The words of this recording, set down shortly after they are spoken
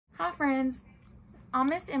Hi friends, I'm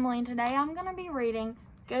Miss Emily and today I'm going to be reading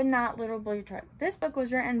Good Night Little Blue Truck. This book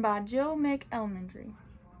was written by Jill McElmendry.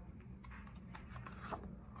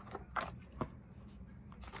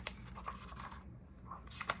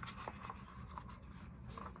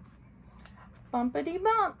 Bumpity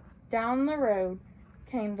bump, down the road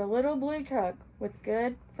came the little blue truck with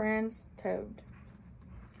good friends Toad.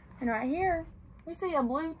 And right here we see a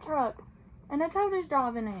blue truck and a Toad is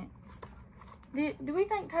driving it. Do we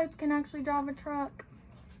think Toads can actually drive a truck?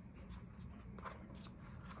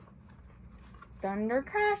 Thunder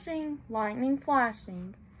crashing, lightning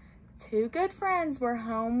flashing. Two good friends were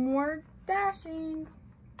homeward dashing.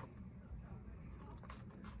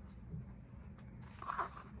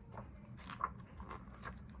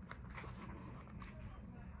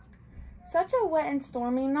 Such a wet and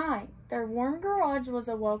stormy night. Their warm garage was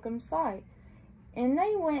a welcome sight. In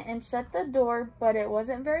they went and shut the door, but it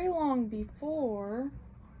wasn't very long before...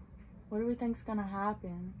 What do we think's gonna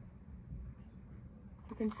happen?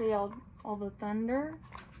 You can see all the thunder.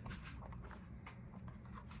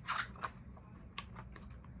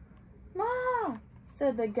 "Ma,"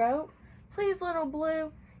 said the goat, "please, little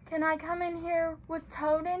Blue, can I come in here with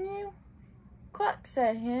Toad and you?" "Cluck,"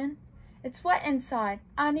 said Hen, "it's wet inside.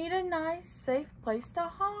 I need a nice, safe place to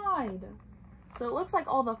hide." So it looks like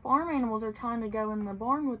all the farm animals are trying to go in the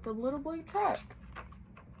barn with the little blue truck.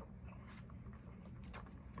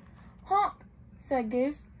 "Honk," said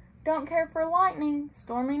Goose, "don't care for lightning.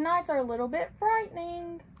 Stormy nights are a little bit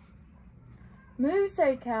frightening." "Moo,"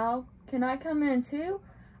 said Cow, "can I come in too?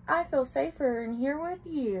 I feel safer in here with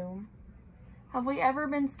you." Have we ever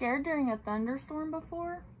been scared during a thunderstorm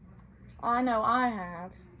before? I know I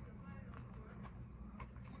have.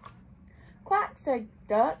 "Quack," said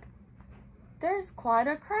Duck, "there's quite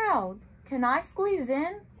a crowd. Can I squeeze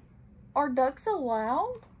in? Are ducks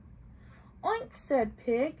allowed?" "Oink," said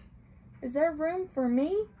Pig, "is there room for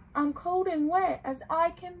me? I'm cold and wet as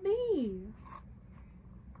I can be."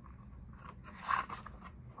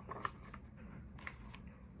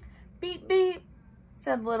 "Beep, beep,"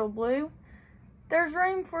 said Little Blue, "there's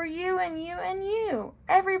room for you and you and you.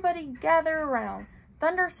 Everybody gather around.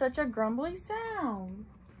 Thunder's such a grumbly sound."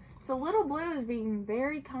 So Little Blue is being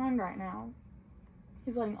very kind right now.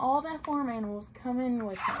 He's letting all the farm animals come in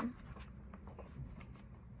with him.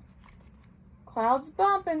 Clouds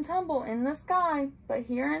bump and tumble in the sky, but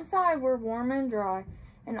here inside we're warm and dry,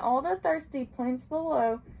 and all the thirsty plants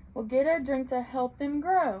below will get a drink to help them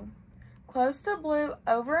grow. Close to Blue,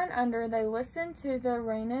 over and under, they listen to the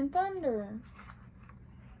rain and thunder.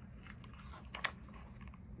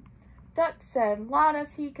 Duck said, loud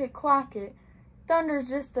as he could quack it, "Thunder's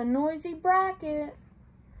just a noisy bracket."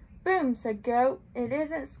 "Boom," said Goat, "it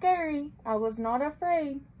isn't scary. I was not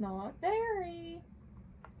afraid, not very."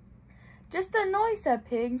 "Just a noise," said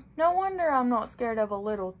Pig. "No wonder I'm not scared of a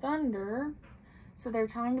little thunder." So they're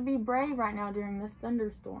trying to be brave right now during this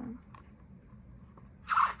thunderstorm.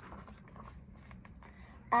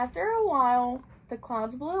 After a while, the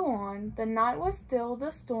clouds blew on. The night was still,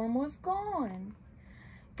 the storm was gone.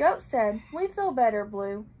 Goat said, "We feel better,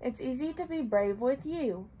 Blue. It's easy to be brave with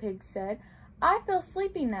you." Pig said, "I feel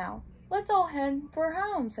sleepy now. Let's all head for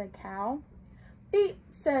home," said Cow. "Beep,"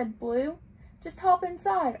 said Blue, "just hop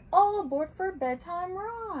inside. All aboard for bedtime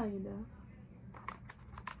ride."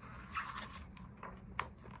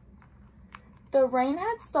 The rain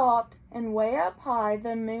had stopped, and way up high,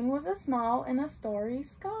 the moon was a smile in a starry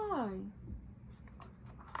sky.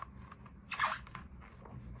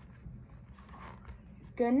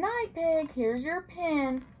 "Good night, Pig. Here's your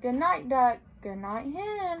pen. Good night, Duck. Good night,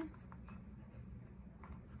 Hen."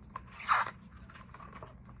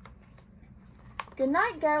 "Good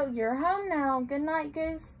night, Goat. You're home now. Good night,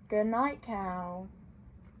 Goose. Good night, Cow."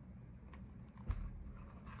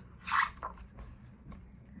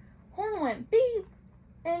 Horn went beep.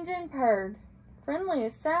 Engine purred.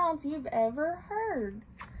 Friendliest sounds you've ever heard.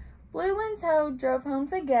 Blue and Toad drove home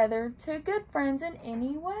together, two good friends in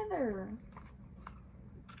any weather.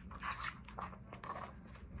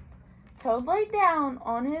 Toad lay down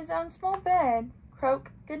on his own small bed.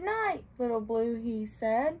 "Croak, good night, Little Blue," he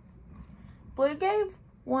said. Blue gave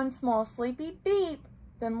one small sleepy beep.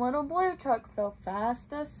 Then Little Blue Truck fell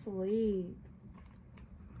fast asleep.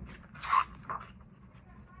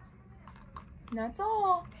 And that's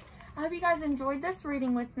all. I hope you guys enjoyed this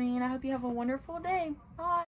reading with me, and I hope you have a wonderful day. Bye.